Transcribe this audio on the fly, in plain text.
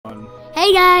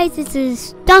Hi guys, this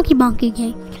is Donkey Monkey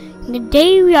Game. And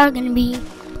today we are going to be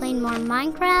playing more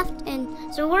Minecraft, and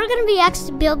so we're going to be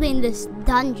actually building this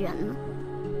dungeon,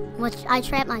 which I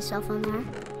trapped myself in there.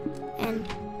 And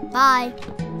bye.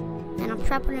 And I'm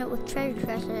trapping it with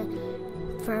treasure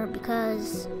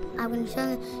because I'm going to show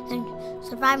it in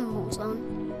survival mode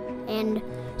zone. And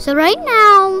so right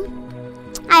now,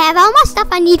 I have all my stuff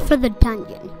I need for the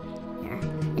dungeon here.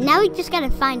 And now we just got to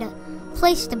find a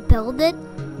place to build it,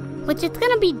 which it's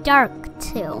gonna be dark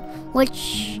too,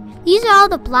 which these are all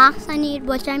the blocks I need,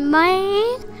 which I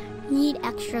might need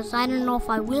extras. I don't know if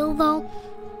I will though.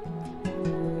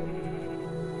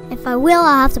 If I will,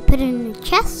 I'll have to put it in a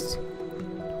chest,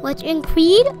 which in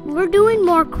Creed we're doing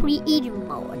more creative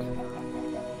mode,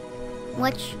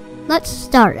 which let's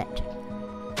start it.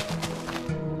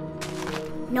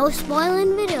 No spoiling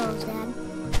videos, Dad.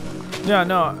 Yeah,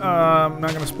 no, I'm not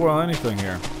going to spoil anything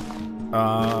here.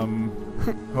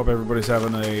 Hope everybody's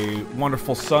having a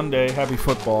wonderful Sunday. Happy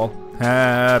football.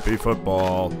 Happy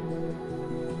football.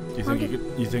 Do you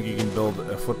think you can build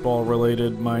a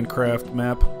football-related Minecraft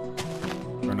map?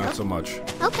 Or not so much?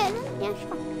 Okay, then. Yeah,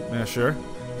 sure. Yeah, sure.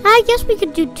 I guess we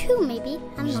could do two, maybe. I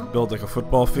don't know. Just build like a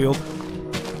football field?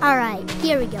 Alright,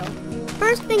 here we go.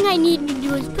 First thing I need to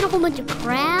do is put a whole bunch of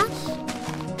grass.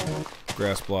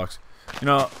 Grass blocks. You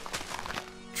know,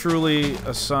 truly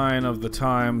a sign of the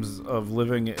times of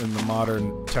living in the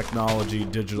modern technology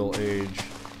digital age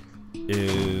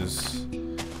is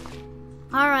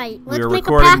Alright, let's we are make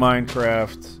recording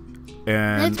Minecraft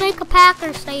and let's make a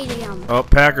Packer Stadium. Oh,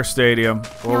 Packer Stadium.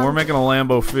 Well, No. we're making a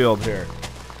Lambeau Field here.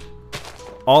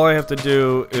 All I have to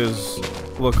do is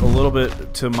look a little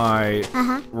bit to my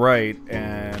right,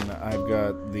 and I've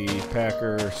got the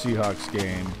Packer Seahawks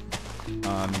game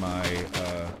on my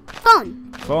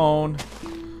phone.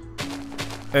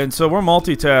 And so we're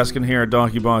multitasking here at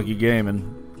Donkey Bonky Gaming.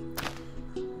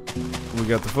 We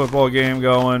got the football game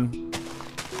going.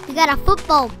 We got a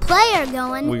football player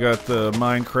going. We got the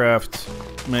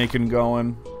Minecraft making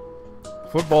going.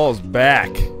 Football is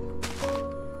back.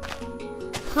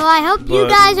 So I hope you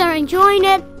guys are enjoying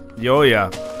it. Oh yeah.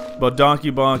 But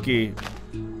Donkey Bonky,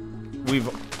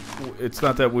 it's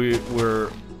not that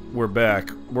we're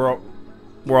back. We're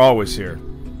always here.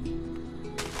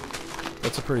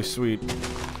 That's a pretty sweet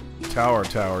tower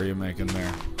you're making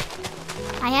there.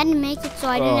 I had to make it so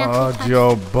I didn't have to touch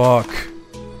Joe Buck.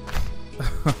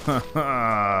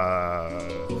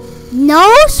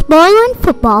 No spoiling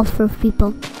football for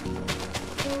people.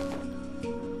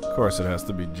 Of course it has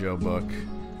to be Joe Buck.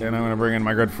 And I'm going to bring in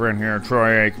my good friend here,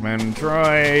 Troy Aikman.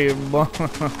 Troy,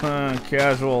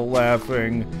 casual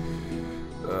laughing.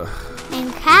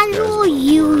 And casual,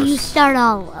 you start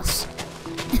all of us.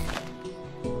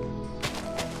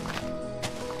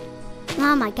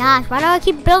 Oh my gosh, why do I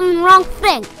keep building the wrong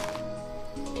thing?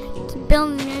 It's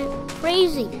building it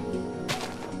crazy.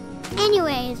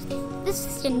 Anyways,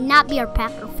 this should not be our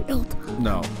Packer field.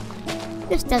 No.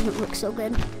 This doesn't look so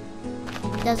good,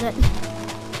 does it?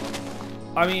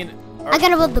 I mean... I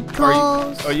gotta build the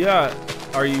goals. Oh yeah,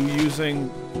 are you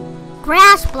using...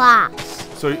 grass blocks.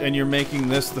 So, and you're making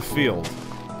this the field?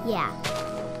 Yeah.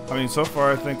 I mean, so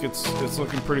far I think it's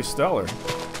looking pretty stellar.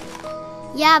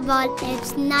 Yeah, but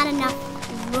it's not enough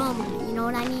room, you know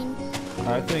what I mean?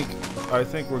 I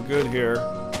think we're good here.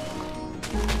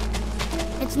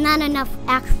 It's not enough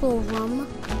actual room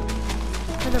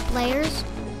for the players.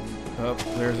 Oh,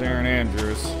 there's Aaron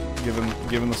Andrews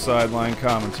giving the sideline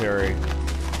commentary.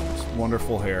 It's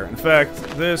wonderful hair. In fact,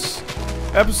 this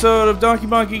episode of Donkey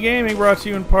Bonky Gaming brought to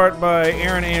you in part by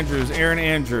Aaron Andrews. Aaron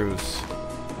Andrews.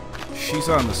 She's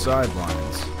on the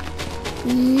sidelines.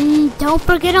 Don't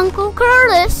forget Uncle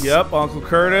Curtis. Yep, Uncle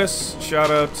Curtis. Shout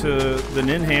out to the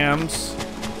Ninhams.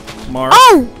 Mark.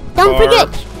 Oh, don't Barb, forget.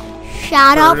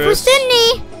 Shout out for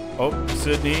Sydney. Oh,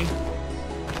 Sydney.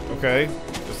 Okay,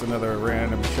 just another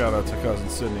random shout out to cousin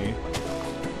Sydney.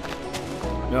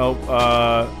 No,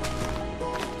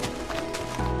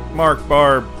 Mark,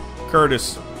 Barb,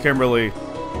 Curtis, Kimberly,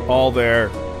 all there.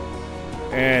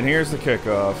 And here's the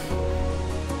kickoff.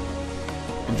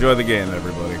 Enjoy the game,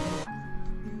 everybody.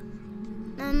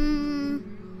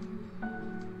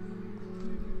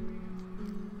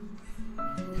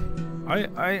 I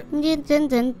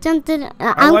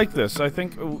like this. I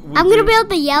think I'm gonna build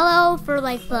the yellow for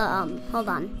like the hold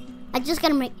on. I just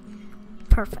gotta make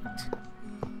perfect.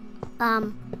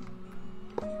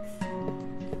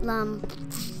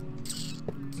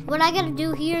 What I gotta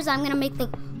do here is I'm gonna make the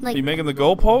like. Are you making the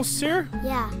goalposts here?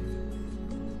 Yeah.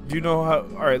 Do you know how?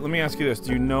 All right, let me ask you this: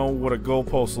 do you know what a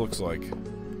goalpost looks like?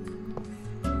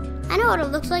 I know what it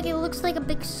looks like. It looks like a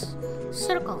big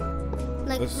circle.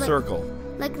 A circle.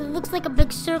 Like, it looks like a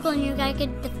big circle and you gotta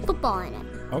get the football in it.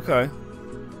 Okay.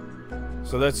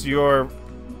 So that's your...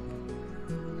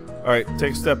 Alright,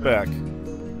 take a step back. Okay.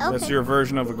 That's your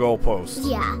version of a goalpost.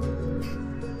 Yeah.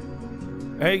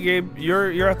 Hey Gabe,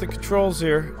 you're at the controls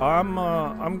here. I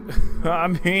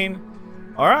mean,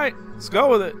 all right, let's go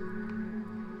with it.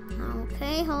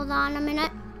 Okay, hold on a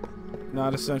minute.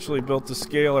 Not essentially built to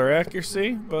scale or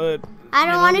accuracy, but I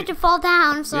don't want it to fall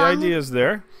down, so the idea is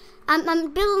there. I'm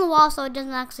building the wall so it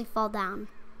doesn't actually fall down.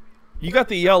 You got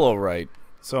the yellow right,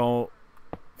 so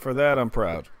for that I'm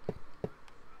proud.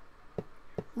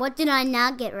 What did I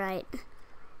not get right?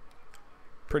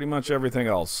 Pretty much everything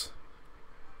else.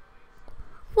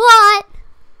 What?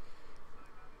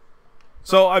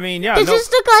 So I mean, yeah. Does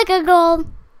this look like a goal?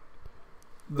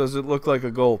 Does it look like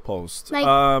a goalpost? Like,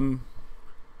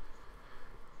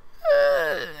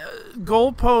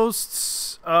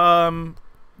 goalposts.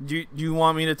 Do you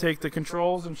want me to take the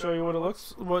controls and show you what it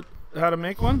looks, how to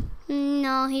make one?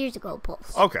 No, here's a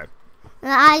goalpost. Okay.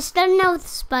 I started out with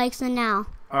spikes and now.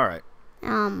 All right.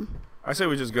 I say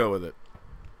we just go with it.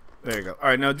 There you go. All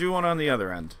right, now do one on the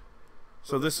other end.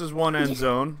 So this is one end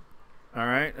zone. All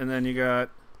right, and then you got...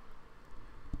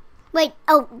 Wait,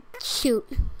 oh, shoot.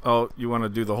 Oh, you want to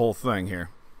do the whole thing here.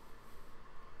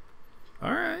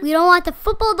 All right. We don't want the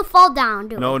football to fall down,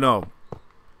 do we? No. No.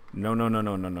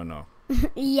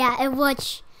 Yeah,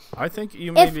 which... I think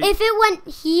you maybe... If it went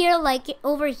here, like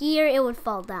over here, it would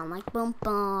fall down, like boom,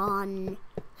 boom.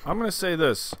 I'm going to say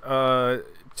this.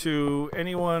 To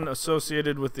anyone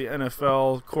associated with the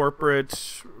NFL,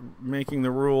 corporate, making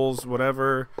the rules,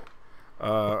 whatever,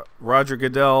 Roger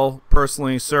Goodell,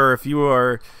 personally, sir, if you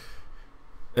are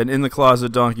an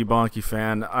in-the-closet Donkey Bonky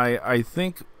fan, I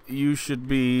think you should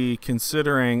be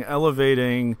considering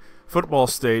elevating football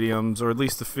stadiums, or at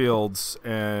least the fields,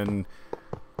 and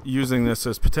using this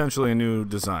as potentially a new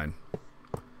design.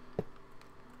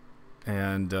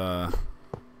 And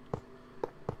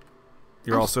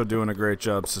you're also doing a great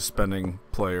job suspending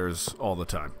players all the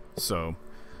time. So,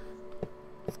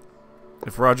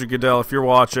 if Roger Goodell, if you're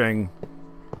watching,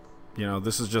 you know,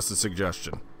 this is just a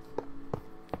suggestion.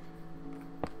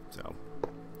 So,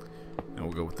 and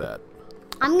we'll go with that.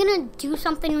 I'm gonna do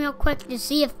something real quick to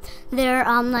see if they're,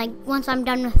 like, once I'm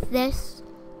done with this,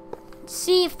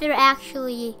 see if they're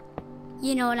actually,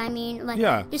 you know what I mean? Like,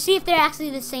 yeah. To see if they're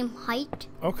actually the same height.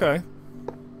 Okay.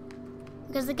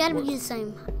 Because they gotta be the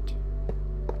same height.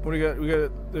 What do you got? We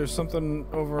got. There's something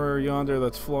over yonder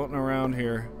that's floating around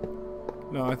here.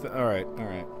 No, all right.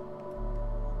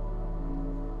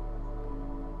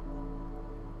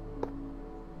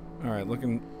 All right,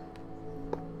 looking.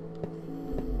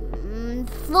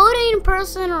 Floating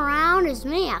person around is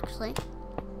me, actually.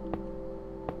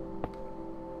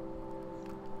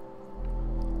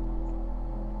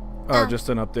 Oh, just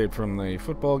an update from the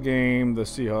football game. The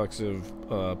Seahawks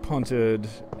have punted,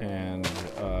 and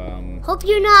hope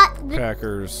you're not the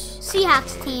Packers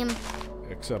Seahawks team.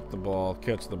 Accept the ball,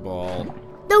 catch the ball.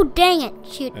 No, dang it!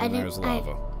 Shoot, And there's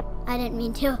lava. I didn't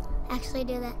mean to actually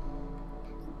do that.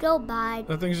 Go by.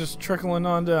 That thing's just trickling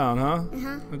on down, huh?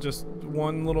 Just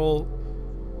one little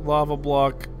lava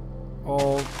block,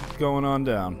 all going on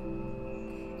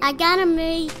down. I gotta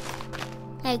make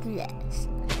like this.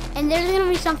 And there's gonna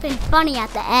be something funny at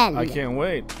the end. I can't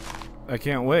wait. I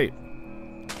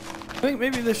think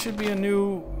maybe this should be a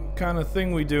new kind of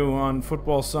thing we do on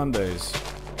football Sundays.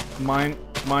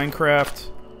 Minecraft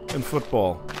and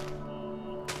football.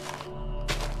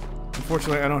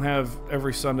 Unfortunately, I don't have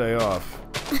every Sunday off.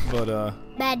 But,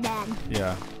 Bad Dad.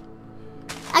 Yeah.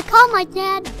 I call my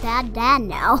dad Bad Dad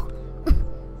now.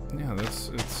 Yeah, it's...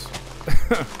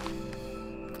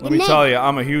 Let me tell you,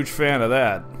 I'm a huge fan of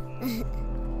that.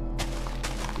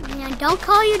 Yeah, don't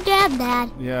call your dad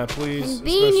Dad. Yeah, please. And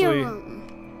be in your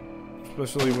room.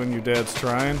 Especially when your dad's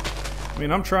trying. I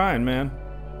mean, I'm trying, man.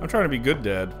 I'm trying to be good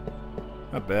dad.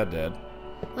 Not bad dad.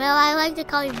 Well, I like to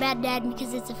call you Bad Dad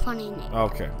because it's a funny name.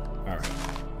 Okay. Alright.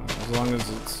 As long as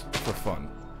it's for fun.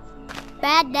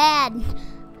 Bad Dad.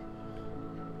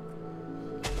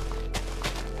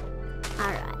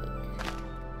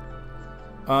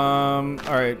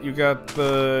 Alright, you got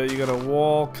a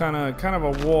wall, kind of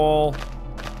a wall,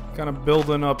 kind of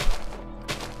building up.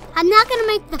 I'm not gonna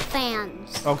make the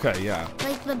fans. Okay, yeah.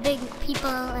 Like the big people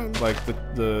and... Like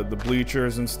the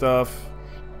bleachers and stuff.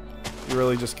 You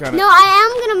really just kind of... No, I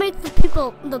am gonna make the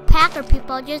people, the Packer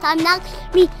people, I'm not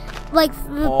like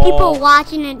the people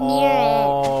watching it near it.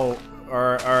 Oh,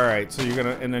 alright, so you're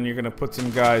gonna put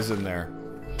some guys in there.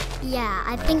 Yeah,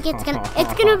 I think it's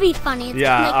gonna be funny. The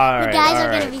guys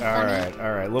are gonna be funny.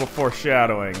 Alright. Little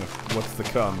foreshadowing of what's to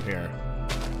come here.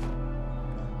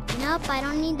 Nope, I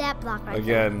don't need that block right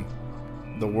Again,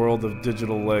 the world of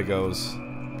digital Legos. there.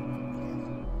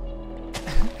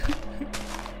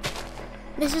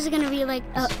 This is gonna be like...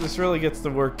 This really gets to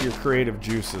work your creative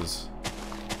juices.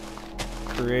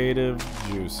 Creative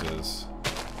juices.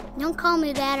 Don't call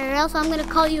me that, or else I'm gonna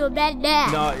call you a bad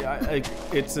dad. No,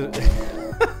 it's a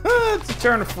it's a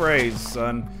turn of phrase,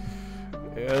 son.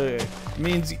 It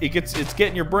means it's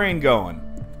getting your brain going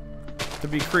to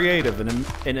be creative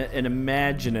and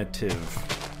imaginative,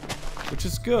 which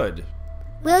is good.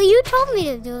 Well, you told me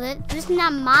to do it. This is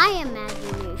not my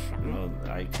imagination. Well,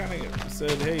 I kind of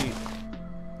said, hey,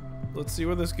 let's see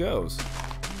where this goes.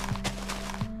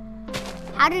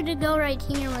 How did it go right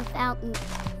here without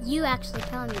you actually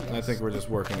telling me this? I think we're just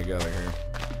working together here,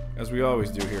 as we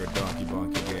always do here at Donkey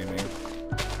Bunky Gaming.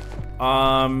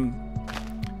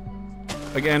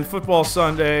 Again, Football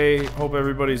Sunday. Hope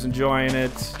everybody's enjoying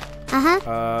it.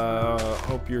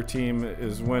 Hope your team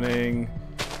is winning,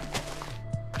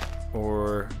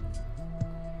 or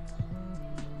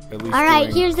at least all right.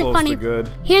 doing Here's the close funny. to good.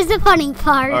 Here's the funny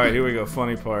part. All right, here we go.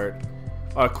 Funny part.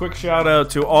 A quick shout out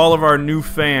to all of our new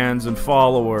fans and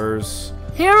followers.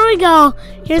 Here we go.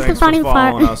 Here's Thanks the funny for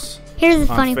following part. us Here's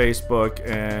the on funny. Facebook,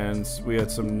 and we had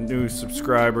some new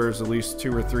subscribers, at least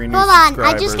 2 or 3 new Hold on,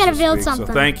 subscribers. I just gotta this build week, something.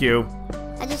 So thank you.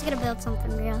 I just gotta build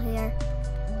something real here.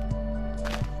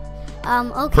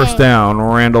 Okay. First down,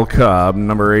 Randall Cobb,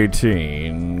 number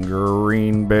 18,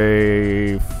 Green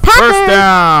Bay. Packers! First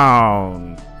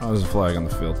down. Oh, there's a flag on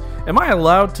the field. Am I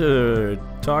allowed to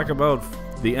talk about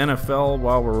the NFL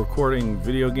while we're recording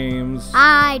video games?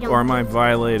 I don't. Or am I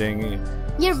violating?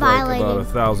 You're like violating. about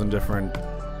 1,000 different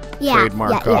Yeah,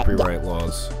 trademark yeah, copyright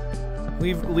laws.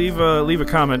 Leave a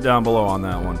comment down below on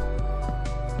that one.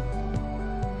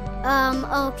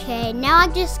 Okay. Now I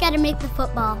just gotta make the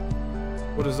football.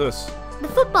 What is this? The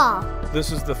football.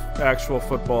 This is the actual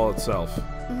football itself.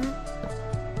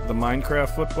 Mhm. The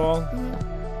Minecraft football. Mhm.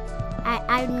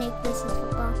 I would make this a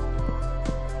football.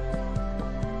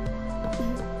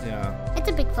 Yeah. It's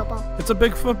a big football. It's a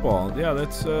big football. Yeah,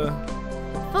 that's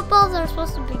Footballs are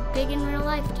supposed to be big in real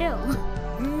life too.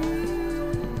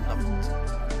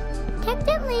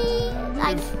 Technically,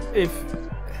 if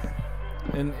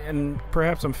and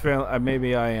perhaps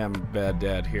maybe I am bad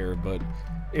dad here, but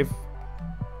if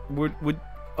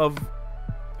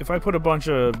I put a bunch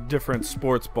of different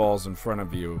sports balls in front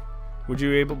of you, would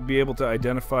you be able to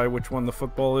identify which one the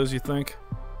football is, you think?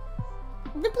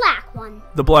 the black one.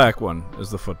 The black one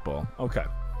is the football. Okay.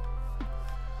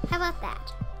 How about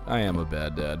that? I am a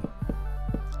bad dad.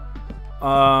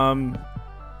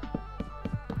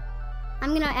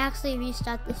 I'm gonna actually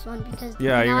restart this one because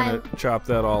Yeah, now you're gonna chop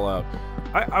that all out.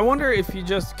 I wonder if you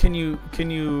just can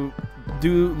you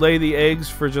lay the eggs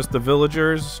for just the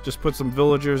villagers? Just put some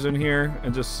villagers in here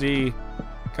and just see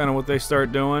kind of what they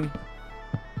start doing.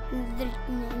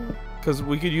 Because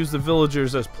we could use the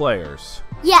villagers as players.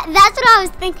 Yeah, that's what I was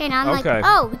thinking. I'm Okay. like,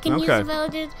 oh, we can use Okay. the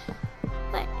villagers.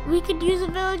 But we could use the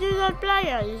villagers as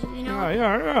players, you know?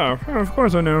 Yeah. Of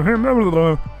course I know.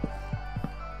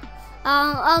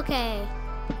 Okay.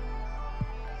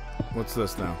 What's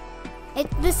this now?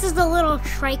 This is the little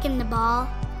trike in the ball.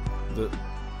 The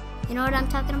You know what I'm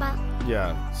talking about?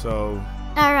 yeah. So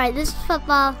All right, this is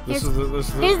football. this Here's, is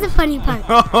the here's the funny part.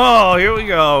 Oh, here we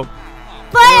go. Here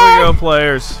we Player! go,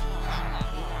 players.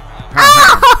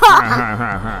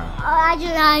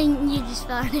 You just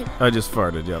farted. I just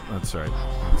farted. Yep, that's right.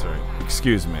 That's right.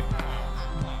 Excuse me.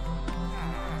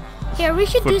 Here, we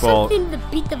should Football. do something to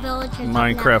beat the villagers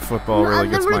Minecraft up football now. really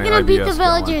gets We're my gonna beat IBS the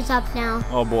villagers up now.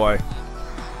 going. Oh boy.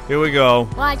 Here we go.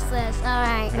 Watch this. All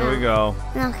right. Here we go.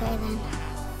 Okay then.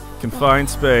 Confined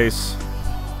space.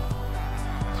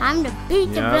 Time to beat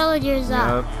the Yep, villagers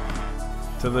up.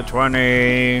 Yep. To the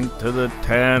 20, to the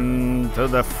 10, to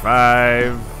the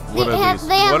 5. What They are have- these?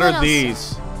 they have What are little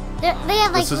these? They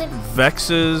have like. This is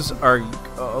Vexes are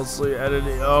also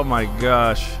edited. Oh my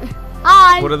gosh.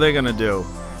 Hi. What are they gonna do?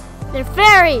 They're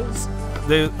fairies.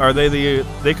 They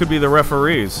could be the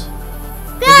referees.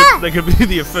 Ah! They could be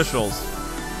the officials.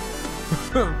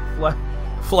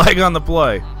 Flag on the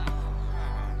play.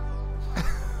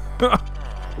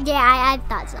 Yeah, I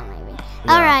thought so maybe.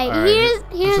 All right, here's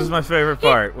This is my favorite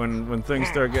part when things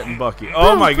start getting bucky.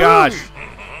 Oh my gosh.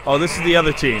 Oh, this is the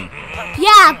other team.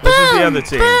 yeah. Boom. This is the other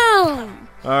team. Boom.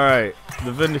 All right,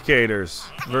 the Vindicators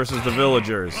versus the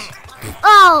Villagers.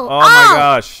 Oh. Oh my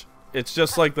gosh. It's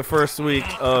just like the first week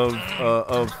of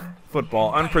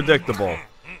football. Unpredictable.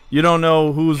 You don't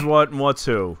know who's what and what's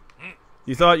who.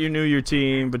 You thought you knew your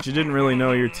team, but you didn't really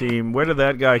know your team. Where did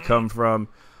that guy come from?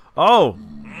 Oh,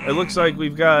 it looks like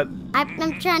we've got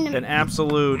I'm trying to. an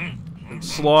absolute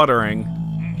slaughtering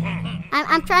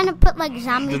I'm trying to put like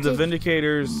zombies. Did the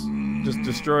Vindicators just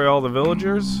destroy all the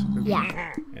villagers?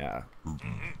 Yeah. Yeah.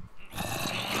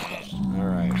 All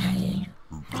right.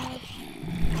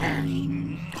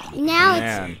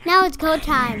 Now it's go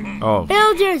time. Oh.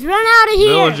 Villagers, run out of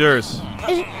here! Villagers.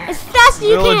 As fast as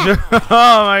you Villager. can.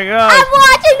 Oh my God. I'm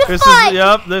watching the fight.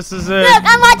 Yep. This is it. Look,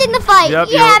 I'm watching the fight. Yep.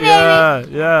 Yeah,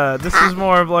 baby. Yeah. This is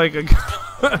more of like a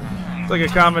it's like a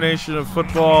combination of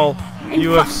football,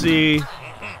 UFC.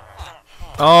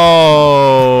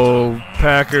 Oh,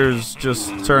 Packers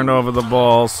just turned over the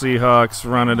ball. Seahawks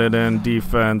running it in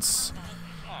defense.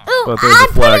 Ooh, But there's a I'm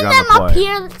flag putting on them the up play.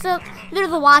 here so they're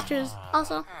the watchers,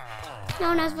 also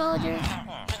known as villagers.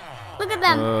 Look at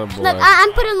them. Oh, boy. Look,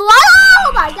 I'm putting the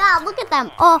oh my God! Look at them.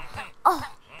 Oh,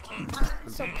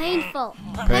 so painful.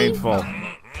 Painful.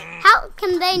 How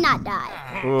can they not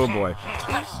die? Oh boy.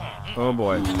 Oh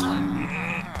boy.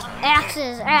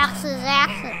 Axes.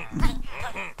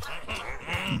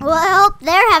 Well,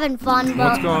 they're having fun,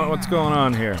 but What's going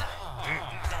on here?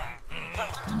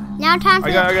 now time for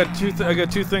I got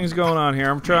two things going on here.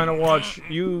 I'm trying to watch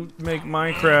you make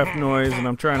Minecraft noise, and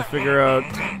I'm trying to figure out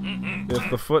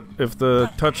if the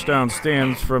touchdown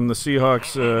stands from the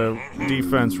Seahawks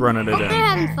defense running it they're in.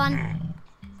 having fun.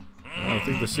 I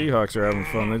think the Seahawks are having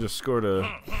fun. They just scored a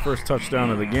first touchdown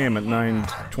of the game at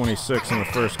 9:26 in the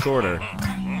first quarter.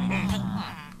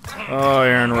 Oh,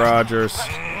 Aaron Rodgers.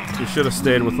 You should have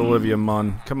stayed with Olivia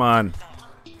Munn. Come on.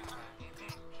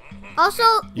 Also,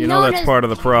 You know known that's as part of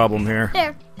the problem here.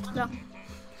 there. So.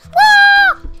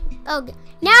 Woo! Okay.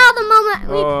 Now the moment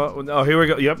we Oh, here we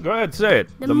go. Yep, go ahead, say it.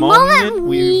 The moment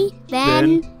we've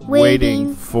been been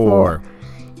waiting for.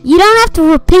 You don't have to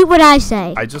repeat what I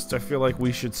say. I feel like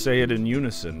we should say it in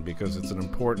unison because it's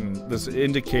this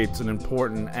indicates an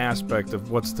important aspect of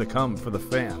what's to come for the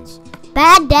fans.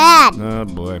 Bad dad. Oh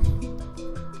boy.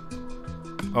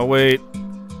 Oh wait.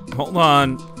 Hold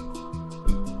on.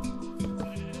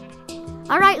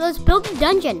 All right, let's build a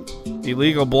dungeon.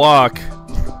 Illegal block.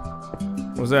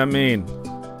 What does that mean?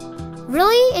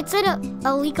 Really? It's an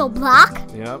illegal block?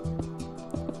 Yep.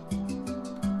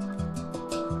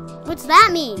 What's that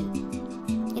mean?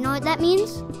 You know what that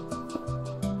means?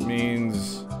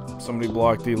 Means somebody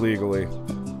blocked illegally.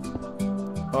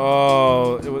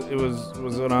 Oh,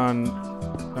 was it on?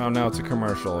 Oh, now it's a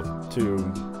commercial of two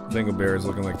Dingleberries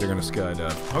looking like they're gonna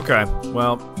skydive. Okay,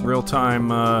 well, real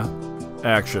time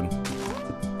action.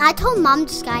 I told Mom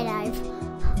to skydive.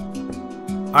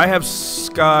 I have is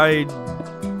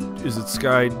it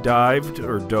skydived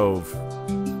or dove?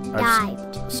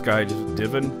 Dived.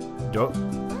 Skydiving? Dove?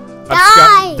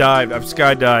 Dive. I've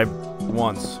skydived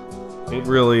once. It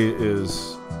really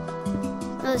is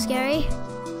That was scary.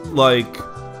 like,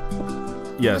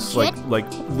 yes, Legit? like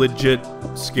legit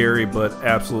scary, but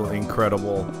absolutely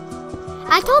incredible.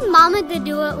 I told Mama to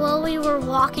do it while we were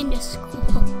walking to school.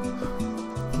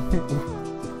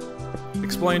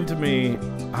 Explain to me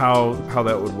how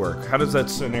that would work. How does that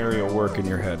scenario work in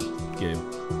your head, Gabe?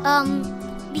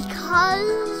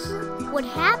 Because what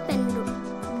happened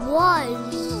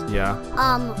was, Yeah.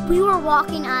 we were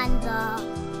walking on the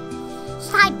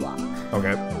sidewalk.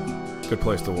 Okay. Good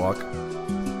place to walk.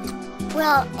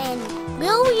 Well, and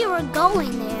while we were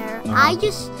going there, I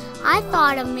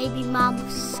thought of maybe Mom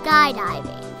was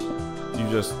skydiving.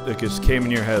 It just came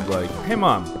in your head like, hey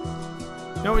Mom,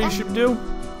 you know what you should do?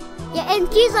 Yeah,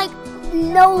 and she's like,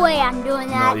 no way I'm doing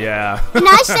that. Oh yeah. And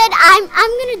I said, I'm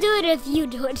gonna do it if you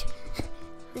do it.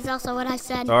 Is also what I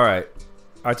said. All right.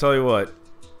 I tell you what.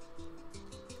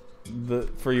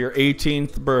 For your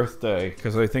 18th birthday,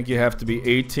 because I think you have to be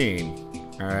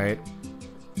 18. All right.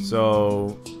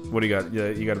 So what do you got? Yeah,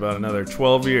 you got about another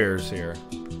 12 years here.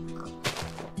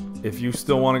 If you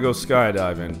still want to go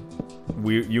skydiving,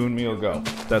 you and me will go.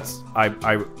 I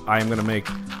am gonna make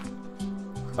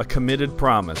a committed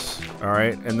promise. All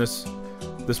right, and this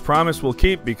promise we'll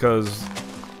keep because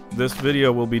this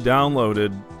video will be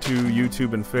downloaded to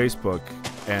YouTube and Facebook,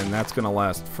 and that's gonna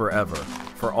last forever,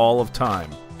 for all of time.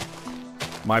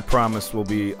 My promise will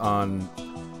be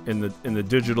in the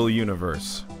digital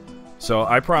universe. So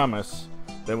I promise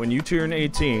that when you turn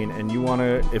 18 and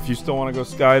if you still wanna go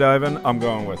skydiving, I'm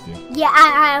going with you. Yeah,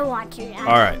 I want to.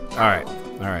 All right.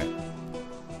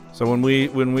 So when we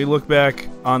look back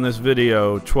on this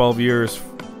video 12 years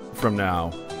from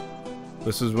now,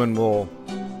 this is when we'll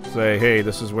say, hey,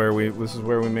 this is where we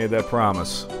made that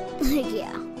promise.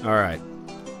 Yeah. All right.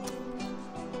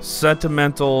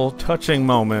 Sentimental, touching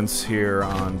moments here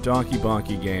on Donkey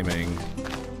Bonky Gaming.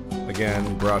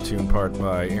 Again, brought to you in part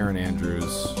by Erin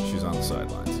Andrews. She's on the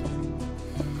sidelines.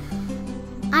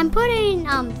 I'm putting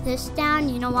this down.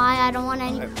 You know why? I don't want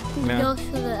any Nah. go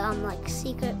through the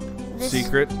secret this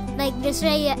secret. Like this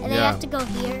way, they have to go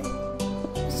here.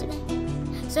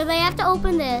 So they have to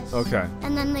open this. Okay.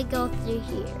 And then they go through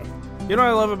here. You know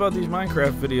what I love about these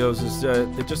Minecraft videos is that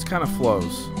it just kind of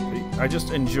flows. I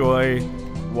just enjoy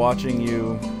watching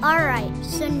you. All right.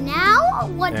 So now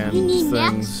what and we need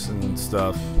things next? and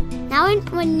stuff. Now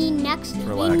what we need next?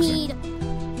 Relaxing. We need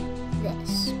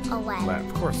this. A ladder.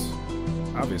 Of course.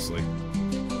 Obviously.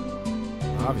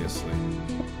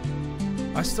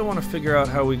 I still want to figure out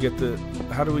how do we get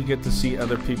to see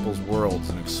other people's worlds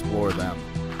and explore them.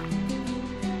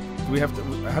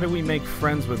 How do we make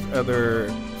friends with other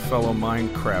fellow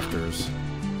Minecrafters?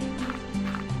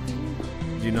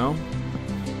 Do you know?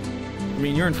 I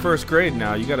mean, you're in first grade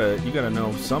now. You gotta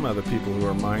know some other people who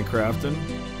are Minecrafting.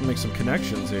 Make some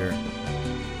connections here.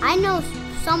 I know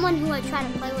someone who I try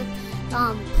to play with.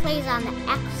 Plays on the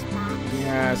Xbox.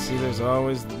 Yeah, see,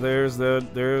 there's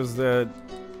the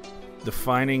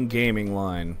defining gaming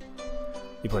line.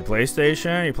 You play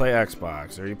PlayStation, you play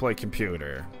Xbox, or you play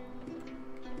computer.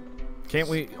 Can't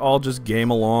we all just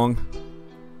game along?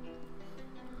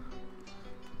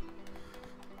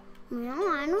 No,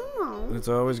 I don't know. It's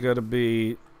always got to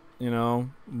be,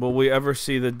 will we ever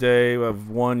see the day of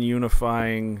one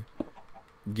unifying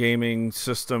gaming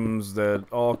systems that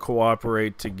all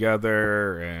cooperate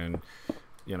together and,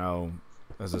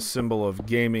 as a symbol of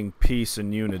gaming peace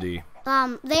and unity?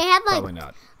 They had Probably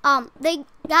not. They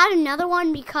got another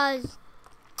one because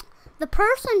the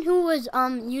person who was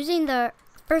using the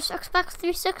first Xbox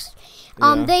 360,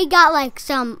 they got like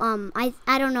some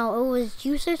I don't know, it was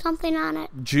juice or something on it.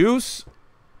 Juice?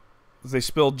 They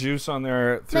spilled juice on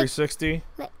their 360?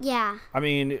 Yeah. I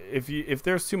mean, if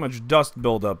there's too much dust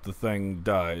buildup, the thing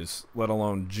dies, let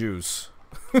alone juice.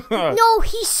 No,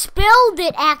 he spilled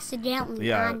it accidentally.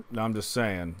 Yeah, no, I'm just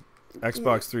saying.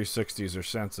 Xbox 360s are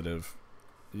sensitive.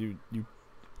 You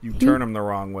turn them the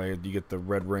wrong way, you get the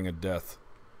red ring of death.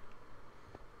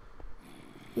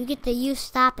 You get the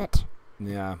stop it.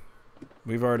 Yeah.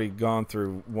 We've already gone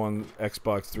through one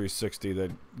Xbox 360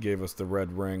 that gave us the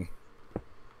red ring.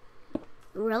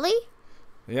 Really?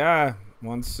 Yeah.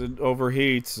 Once it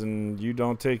overheats and you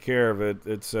don't take care of it,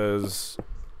 it says,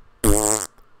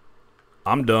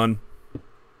 I'm done.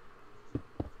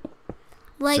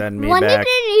 Like, send me when back. Did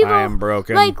it even, I am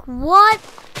broken. Like, what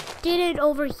did it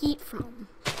overheat from?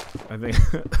 I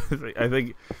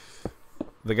think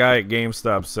the guy at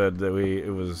GameStop said that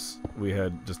we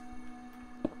had just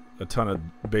a ton of,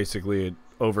 basically it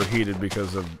overheated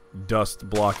because of dust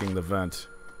blocking the vent.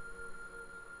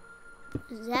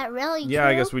 Is that really Yeah, true?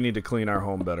 I guess we need to clean our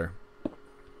home better.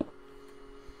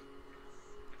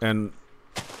 And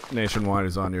Nationwide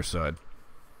is on your side.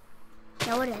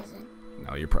 No, it isn't.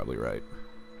 No, you're probably right.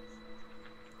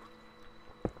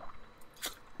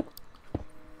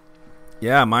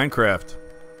 Yeah, Minecraft.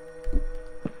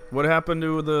 What happened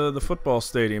to the football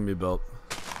stadium you built?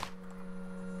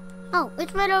 Oh,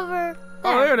 it's right over there.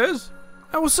 Oh, there it is.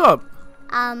 Hey, what's up?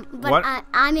 But What?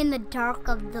 I'm in the dark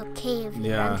of the cave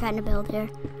here. Yeah. I'm trying to build here.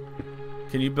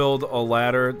 Can you build a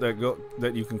ladder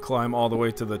that you can climb all the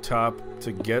way to the top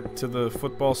to get to the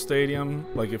football stadium?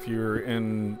 Like if you're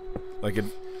in, like it.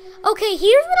 Okay,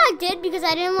 here's what I did because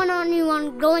I didn't want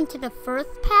anyone going to the first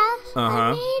pass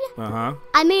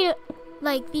I made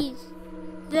like these.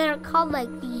 They're called like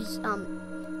these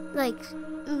like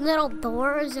little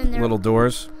doors, and they're Little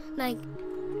doors. like.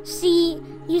 You see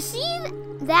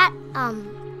that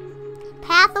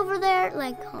path over there?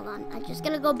 Like, hold on, I just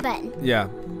gotta go bed. Yeah.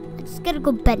 I just gotta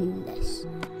go bed in this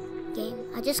game.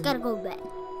 I just gotta go bed.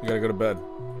 You gotta go to bed.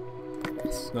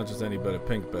 This. Not just any bed, a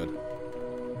pink bed.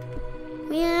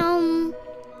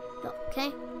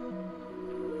 Okay.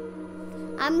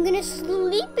 I'm gonna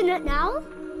sleep in it now.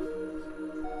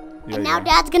 Yeah, And now yeah.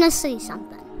 Dad's gonna say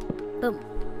something. Boom.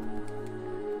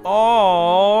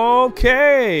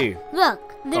 Okay. Look,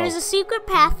 there's a secret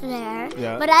path there.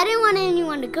 Yeah. But I didn't want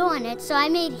anyone to go on it, so I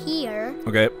made here.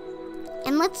 Okay.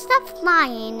 And let's stop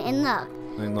flying and look.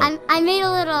 And look. I made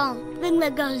a little thing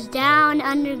that goes down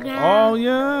underground. Oh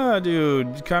yeah,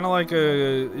 dude. Kind of like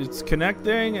it's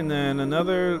connecting, and then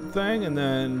another thing, and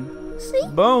then See?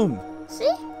 boom. See?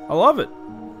 I love it.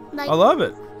 Like I love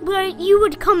it. where you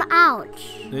would come out.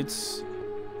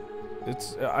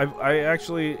 I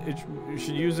actually you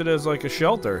should use it as like a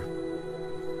shelter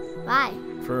Why?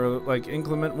 for like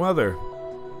inclement weather.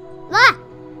 Ah!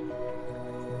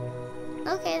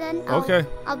 Okay then. Okay.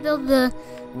 I'll build the.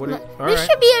 What? All This right.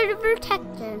 should be a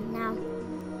protector now.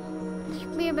 This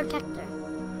should be a protector.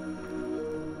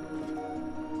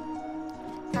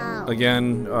 Oh.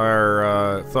 Again,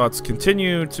 our thoughts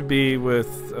continue to be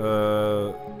with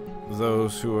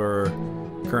those who are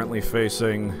currently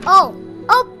facing. Oh!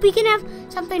 we can have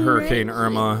something. Hurricane right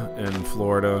Irma in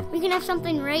Florida. We can have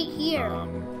something right here.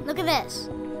 Look at this.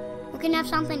 We can have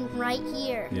something right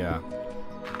here. Yeah.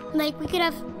 Like we could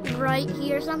have right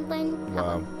here something.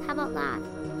 Wow. How about that?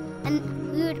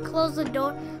 And we would close the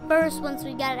door first once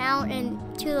we got out and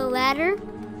to the ladder.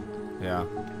 Yeah.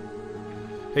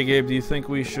 Hey, Gabe, do you think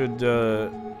we should, there's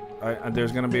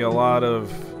going to be a lot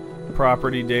of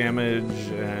property damage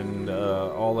and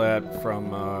all that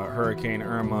from Hurricane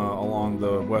Irma along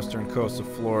the western coast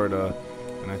of Florida,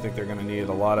 and I think they're going to need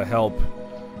a lot of help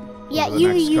over the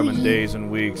next coming days and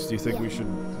weeks. Do you think we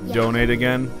should donate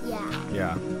again? Yeah.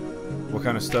 Yeah. What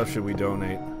kind of stuff should we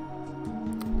donate?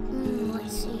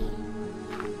 Let's see.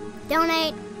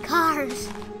 Donate cars.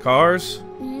 Cars?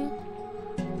 Mm-hmm.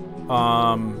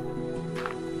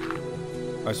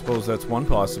 I suppose that's one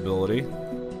possibility.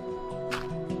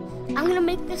 I'm gonna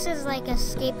make this as like a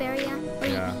escape area where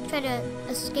Yeah. you try to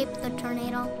escape the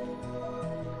tornado.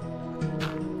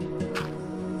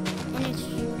 And it's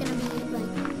gonna be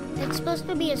like, it's supposed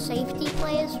to be a safety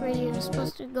place where you're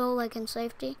supposed to go like in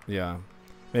safety. Yeah.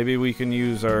 Maybe we can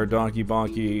use our Donkey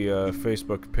Bonky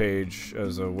Facebook page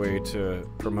as a way to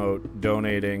promote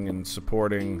donating and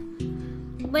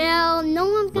supporting Well, no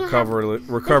one's gonna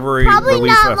recovery probably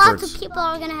relief not efforts. lots of people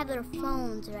are gonna have their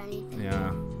phones or anything.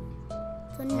 Yeah. So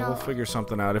Well, no. we'll figure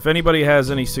something out. If anybody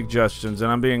has any suggestions, and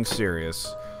I'm being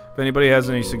serious, if anybody has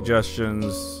any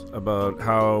suggestions about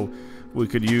how we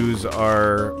could use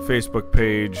our Facebook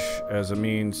page as a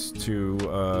means to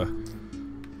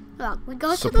Look, we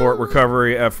go support to the,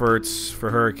 recovery efforts for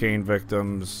hurricane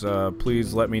victims,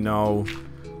 please let me know.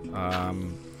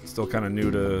 Still kind of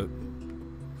new to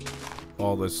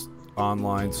all this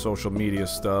online social media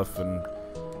stuff, and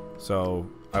so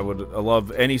I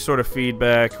love any sort of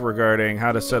feedback regarding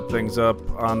how to set things up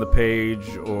on the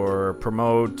page or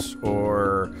promote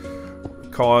or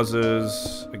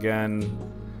causes. Again,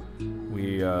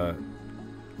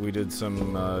 we did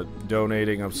some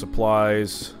donating of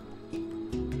supplies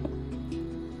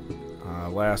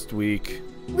last week.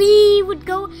 we would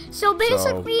go. So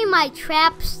basically, my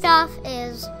trap stuff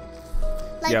is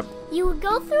like Yep. you would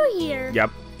go through here.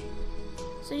 Yep.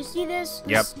 So you see this?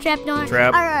 Yep. This trap door.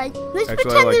 Trap. All right. Let's Actually, I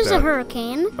pretend like there's a that.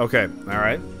 hurricane. Okay. All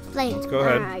right. Like, Let's go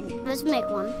ahead. All right. Let's make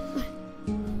one.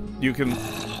 You can.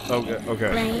 Okay.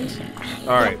 Okay. Planes.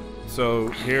 All right. So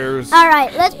here's. All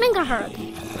right. Let's make a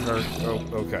hurricane.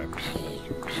 Okay.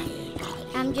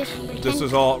 I'm just pretending. This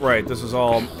is all right. This is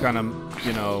all kind of,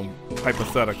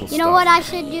 hypothetical stuff. You know what I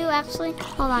should do actually?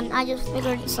 Hold on. I just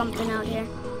figured something out here.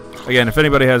 Again, if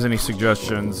anybody has any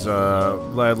suggestions,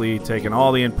 gladly taking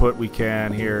all the input we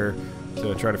can here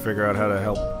to try to figure out how to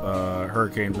help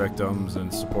hurricane victims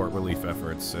and support relief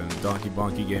efforts. And Donkey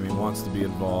Bonky Gaming wants to be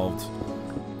involved.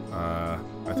 I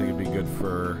think it'd be good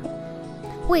for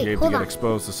Wait, Gabe to hold get on.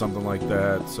 exposed to something like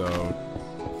that. So,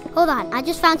 Hold on. I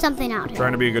just found something out here.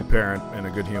 trying to be a good parent and a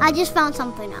good human. I just found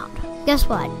something out. Guess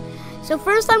what? So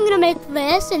first I'm gonna make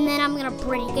this, and then I'm gonna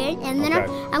break it, and then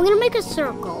Okay. I'm gonna make a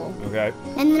circle, Okay.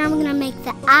 and then I'm gonna make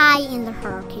the eye in the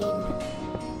hurricane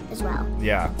as well.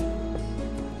 Yeah.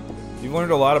 You've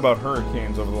learned a lot about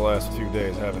hurricanes over the last few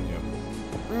days, haven't you?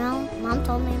 Well, Mom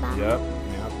told me about Yep.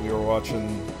 Yep. We were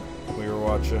watching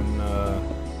the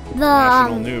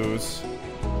national news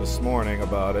this morning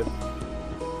about it.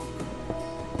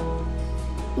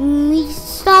 we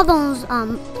saw those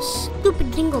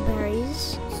stupid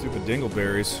dingleberries. Stupid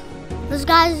dingleberries. Those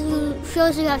guys who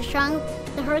shows you how strong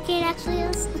the hurricane actually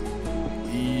is.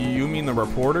 You mean the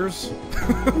reporters?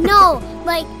 No,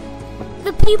 like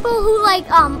the people who like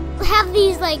have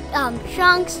these like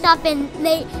strong stuff, and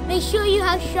they show you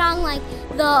how strong like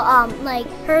the like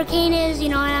hurricane is. You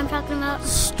know what I'm talking about?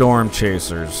 Storm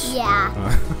chasers. Yeah.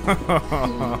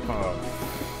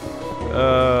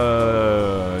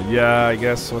 Yeah, I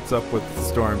guess what's up with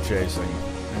storm chasing?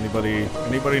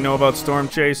 Anybody know about storm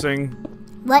chasing?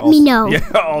 Let me know. Yeah,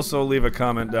 also leave a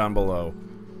comment down below.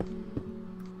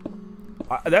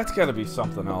 That's got to be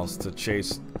something else to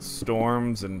chase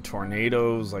storms and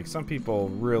tornadoes. Like, some people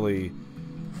really...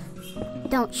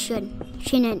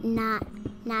 Shouldn't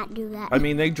not do that. I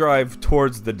mean, they drive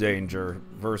towards the danger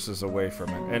versus away from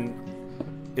it. And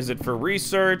is it for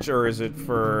research, or is it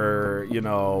for,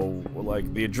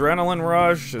 like the adrenaline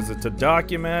rush? Is it to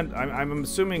document? I'm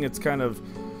assuming it's kind of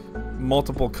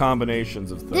multiple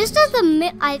combinations of things. This is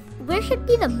the where should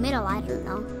be the middle? I don't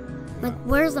know. Like,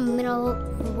 where's the middle?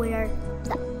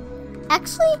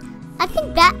 Actually, I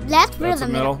think that's where That's the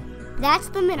the middle. middle? That's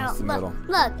the middle. That's the look, middle.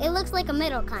 Look, it looks like a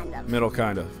middle kind of. Middle,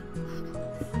 kind of.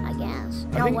 I guess.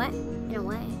 I think- In a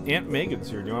way. Aunt Megan's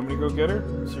here. Do you want me to go get her?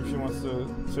 See if she wants to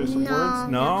say some No.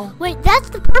 words? No? Wait, that's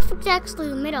the perfect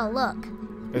actually middle. Look.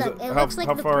 Look, it how, looks like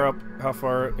how the far up? How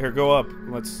far? Here, go up.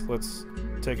 Let's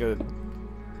take a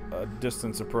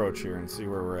distance approach here and see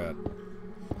where we're at.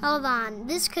 Hold on.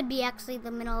 This could be actually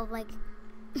the middle of, like...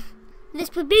 This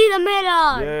could be the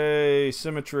middle! Yay,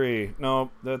 symmetry.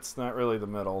 No, that's not really the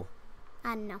middle.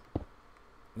 I don't know.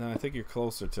 No, I think you're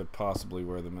closer to possibly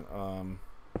where the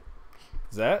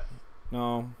is that?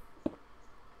 No.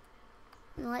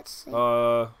 Let's see.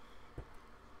 Oh,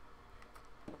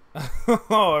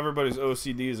 everybody's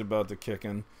OCD is about to kick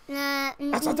in.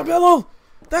 That's not the middle!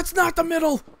 That's not the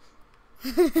middle!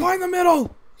 Find the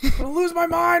middle! I'm gonna lose my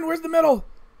mind. Where's the middle?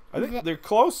 I think they're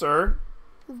closer.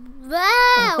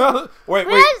 Wow! wait.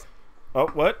 Oh,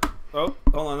 what? Oh,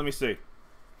 hold on. Let me see.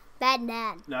 Bad.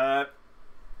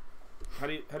 How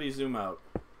do you zoom out?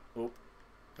 Oh.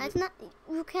 That's not.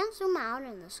 You can't zoom out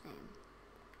in this game.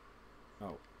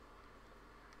 Oh.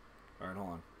 All right, hold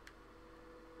on.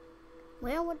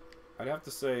 Where would? I'd have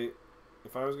to say,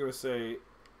 if I was gonna say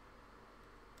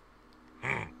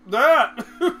that.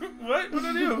 What did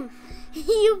I do?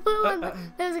 You put one of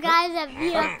those guys that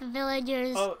beat up the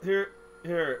villagers. Oh, here.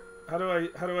 How do I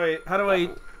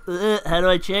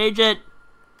change it?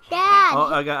 Dad.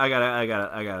 Oh, I got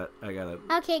it.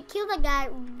 Okay, kill the guy.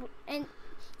 And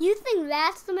you think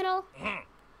that's the middle?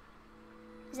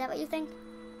 Is that what you think?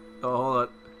 Oh, hold on.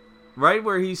 Right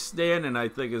where he's standing, I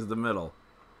think, is the middle.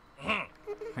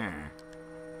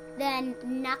 Then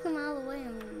knock him out of the way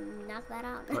and knock that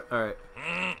out. All right.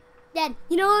 Dad,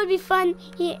 you know what would be fun?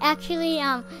 He actually,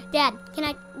 Dad, can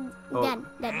I? Oh.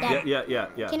 Dad. Yeah.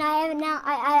 Can I have it now?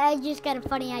 I just got a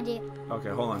funny idea. Okay,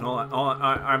 hold on.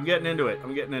 I'm getting into it.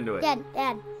 Dad,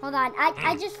 hold on.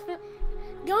 I just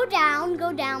go down,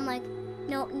 like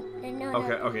no.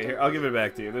 Okay. Here, I'll give it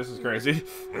back to you. This is crazy.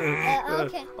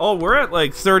 Okay. Oh, we're at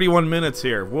like 31 minutes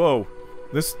here. Whoa,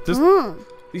 these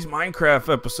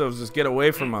Minecraft episodes just get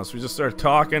away from us. We just start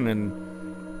talking, and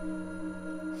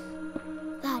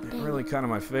they're really kind of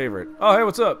my favorite. Oh, hey,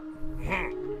 what's up?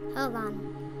 Hold on.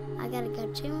 I gotta go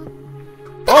too.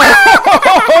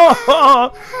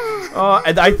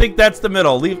 And I think that's the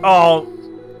middle.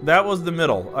 That was the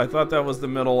middle. I thought that was the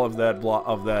middle of that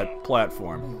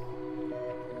platform.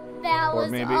 That was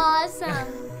maybe... awesome.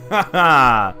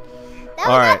 That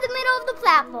was at the middle of the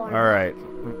platform. All right.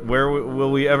 Where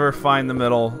will we ever find the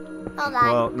middle? Hold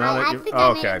on. Well, now I think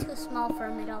I made it too small for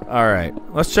a middle. All right.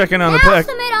 Let's check in on now the pack. It's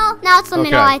the middle. Now it's the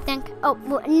middle, I think. Oh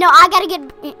no, I gotta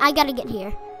get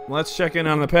here. Let's check in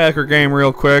on the Packer game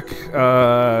real quick.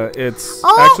 It's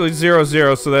actually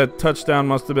 0-0, so that touchdown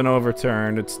must have been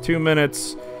overturned. It's 2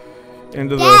 minutes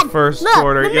into the first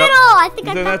quarter. The middle. I think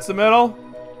that's the middle.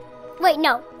 Wait,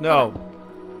 no. No.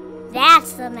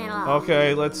 That's the middle.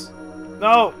 Okay,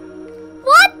 No.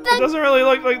 What the? It doesn't really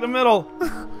look like the middle.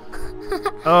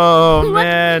 Oh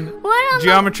man. What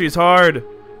Geometry's hard.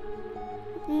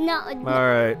 No. All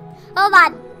right. Hold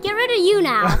on. Get rid of you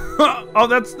now. Oh,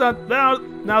 that's not now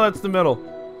that's the middle.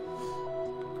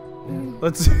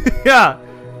 Let's yeah.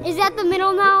 Is that the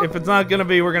middle now? If it's not gonna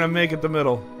be, we're gonna make it the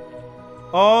middle.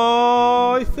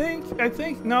 Oh, I think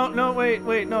no,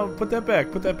 wait, no, put that back.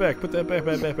 All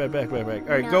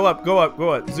right, No. go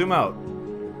up. Zoom out.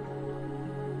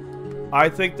 I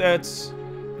think that's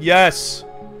yes.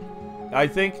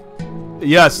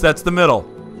 Yes, that's the middle.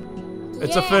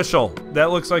 It's official.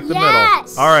 That looks like the middle.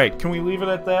 All right, can we leave it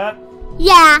at that?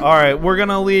 Yeah. All right, we're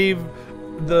gonna leave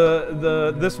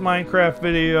this Minecraft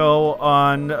video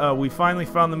on. We finally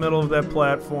found the middle of that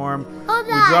platform. Hold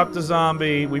We on. dropped a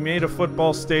zombie. We made a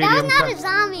football stadium. That was not a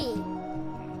zombie.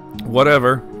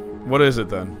 Whatever. What is it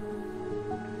then?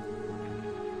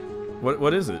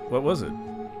 What is it? What was it?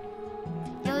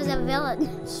 It was a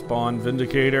villain. Spawn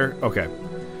Vindicator. Okay.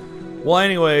 Well,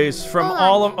 anyways, from Hold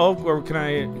all on. of or can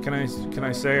I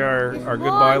say our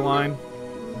goodbye line?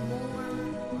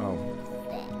 Oh,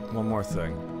 one more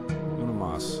thing. Una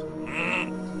mas.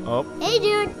 Oh. Hey,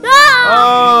 dude.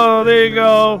 Ah! Oh, there you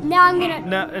go. Now I'm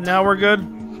gonna. Now we're good.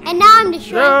 And now I'm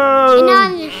destroying. No! And now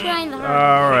I'm destroying the herd.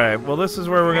 All right. Well, this is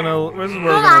where we're gonna Hold leave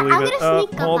on, it. I'm gonna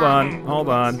sneak up Hold on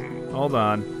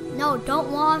on. No,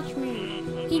 don't watch me.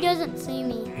 He doesn't see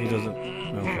me. He doesn't.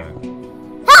 Okay.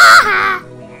 Ha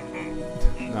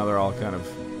Now they're all kind of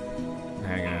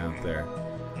hanging out there.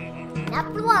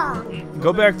 Not for long.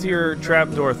 Go back to your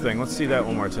trapdoor thing. Let's see that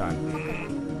one more time.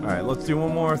 All right, let's do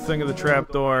one more thing of the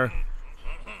trapdoor,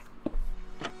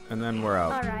 and then we're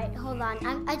out. All right, hold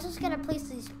on. I just gotta place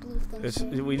these blue things.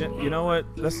 You know what?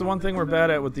 That's the one thing we're bad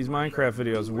at with these Minecraft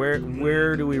videos.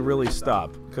 Where do we really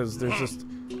stop? Because there's just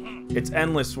it's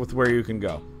endless with where you can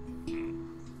go.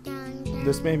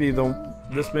 This may be the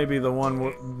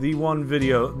one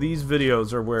video. These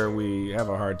videos are where we have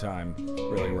a hard time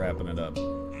really wrapping it up.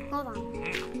 Hold on.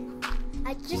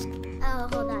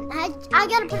 Hold on. I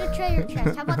gotta put a treasure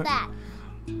chest. How about that?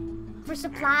 For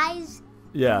supplies?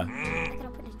 Yeah. I gotta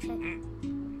put a treasure.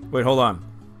 Wait, hold on.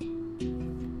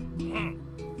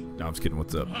 No, I'm just kidding.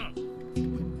 What's up?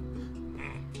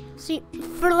 See,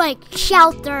 for like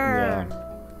shelter. Yeah.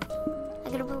 I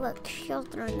gotta put like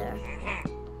shelter in there.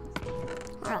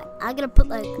 Alright, I gotta put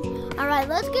like. Alright,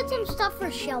 let's get some stuff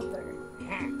for shelter.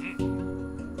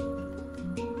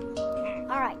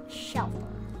 Alright, shelter.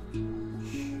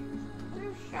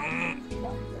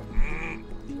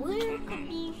 Where could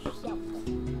be shelter?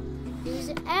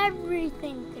 Because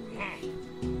everything could be.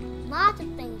 Lots of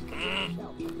things could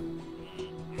be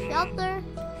shelter.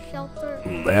 Shelter.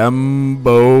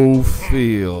 Lambeau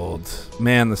Field.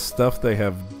 Man, the stuff they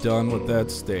have done with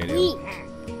that stadium.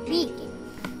 Week.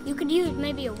 You could use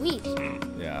maybe a week.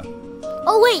 Yeah.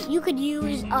 Oh wait, you could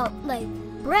use like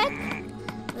brick.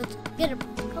 Let's get a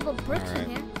couple bricks in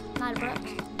here. Not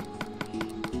bricks.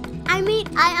 I mean,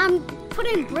 I'm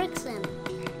putting bricks in.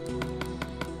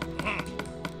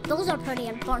 Those are pretty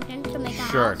important to make a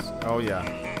Sure. house. Oh yeah.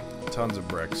 Tons of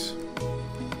bricks.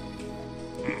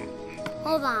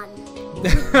 Hold on.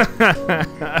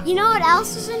 You know what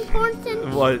else is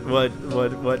important? What?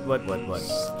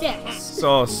 Sticks.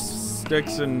 So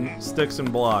sticks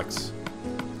and blocks.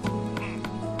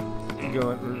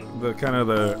 The kind of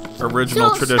the original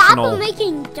So traditional stop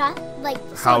making like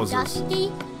so houses. dusty.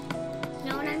 You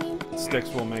know what I mean? Sticks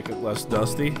will make it less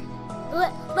dusty.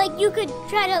 Like you could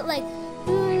try to like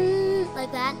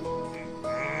that.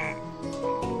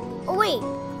 Oh wait.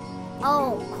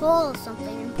 Oh, coal is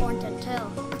something important too.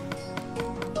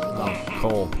 Oh,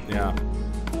 coal. Yeah.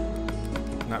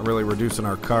 Not really reducing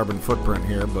our carbon footprint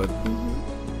here, but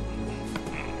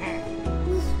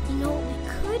You know what we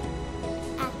could?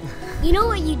 You know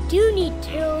what you do need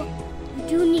too? You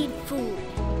do need food.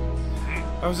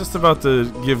 I was just about to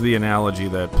give the analogy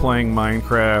that playing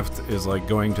Minecraft is like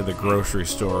going to the grocery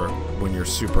store when you're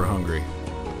super hungry.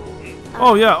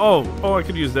 Oh yeah, oh, I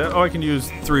could use that. Oh, I can use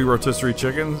 3 rotisserie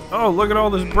chickens. Oh, look at all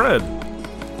this bread.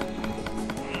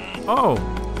 Oh,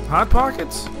 Hot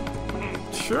Pockets?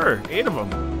 Sure, 8 of them.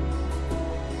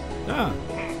 Yeah.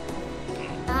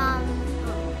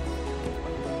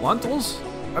 Lentils?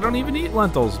 I don't even eat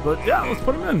lentils, but yeah, let's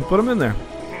put them in. Put them in there.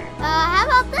 How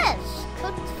about this?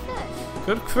 Cooked fish.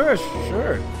 Cooked fish,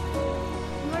 sure.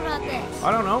 What about this?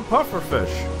 I don't know, puffer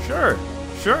fish. Sure,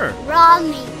 sure. Raw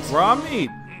meat. Raw meat.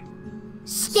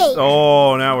 Steak.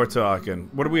 Oh, now we're talking.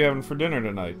 What are we having for dinner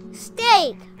tonight?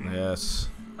 Steak. Yes.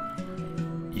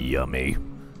 Yummy.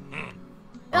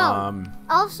 Oh.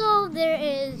 Also, there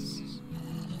is.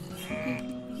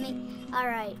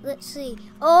 Alright, let's see.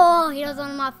 Oh, here's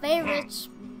one of my favorites.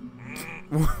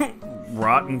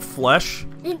 Rotten flesh?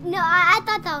 No, I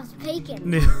thought that was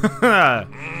bacon.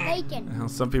 Bacon. Well,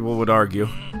 some people would argue.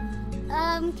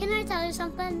 Can I tell you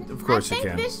something? Of course you I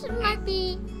can. think this might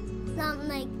be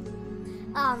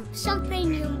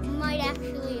something you might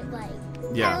actually like.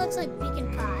 Yeah. Kinda looks like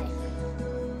pecan pie.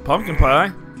 Pumpkin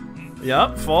pie?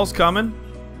 Yep, fall's coming.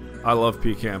 I love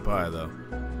pecan pie, though.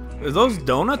 Are those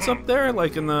donuts up there?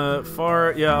 Like in the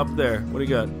far... Yeah, up there. What do you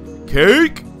got?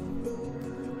 Cake?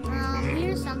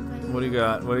 Here's something. What do you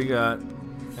got? What do you got?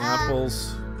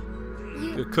 Apples.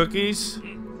 Cookies?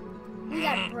 We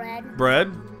got bread.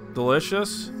 Bread?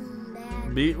 Delicious.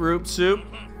 Beetroot soup?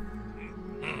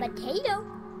 Potato.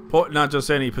 Not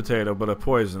just any potato, but a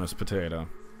poisonous potato.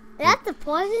 That's a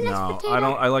poisonous No, potato? I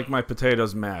don't. I like my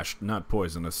potatoes mashed, not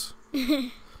poisonous.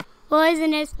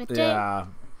 Poisonous potato. Yeah.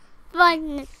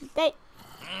 Poisonous potato.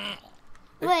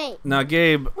 Wait. Now,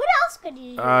 Gabe. What else could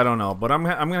you use? I don't know, but I'm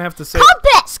gonna have to say.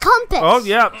 Compass. Oh,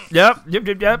 yep.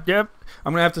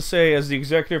 I'm gonna have to say, as the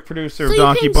executive producer of So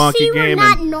Donkey you can Bonky see where Gaming.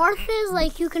 not north is?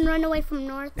 Like you can run away from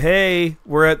north? Hey,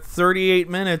 we're at 38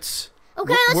 minutes.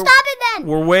 Okay, let's stop it then.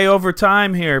 We're way over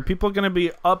time here. People are gonna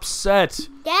be upset.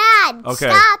 Dad,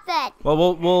 Okay. stop it.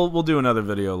 Well, we'll do another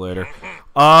video later.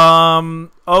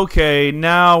 Okay,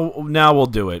 now we'll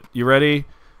do it. You ready?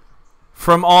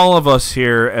 From all of us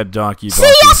here at Donkey Bonky See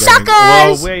ya, Gaming.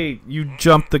 suckers! Whoa, wait, you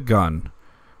jumped the gun.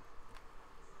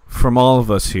 From all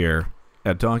of us here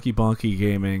at Donkey Bonky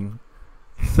Gaming,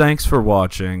 thanks for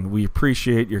watching. We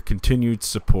appreciate your continued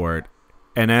support.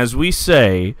 And as we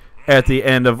say at the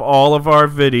end of all of our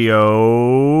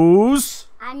videos,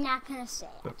 I'm not gonna say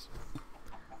it.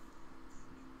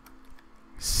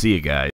 see you guys.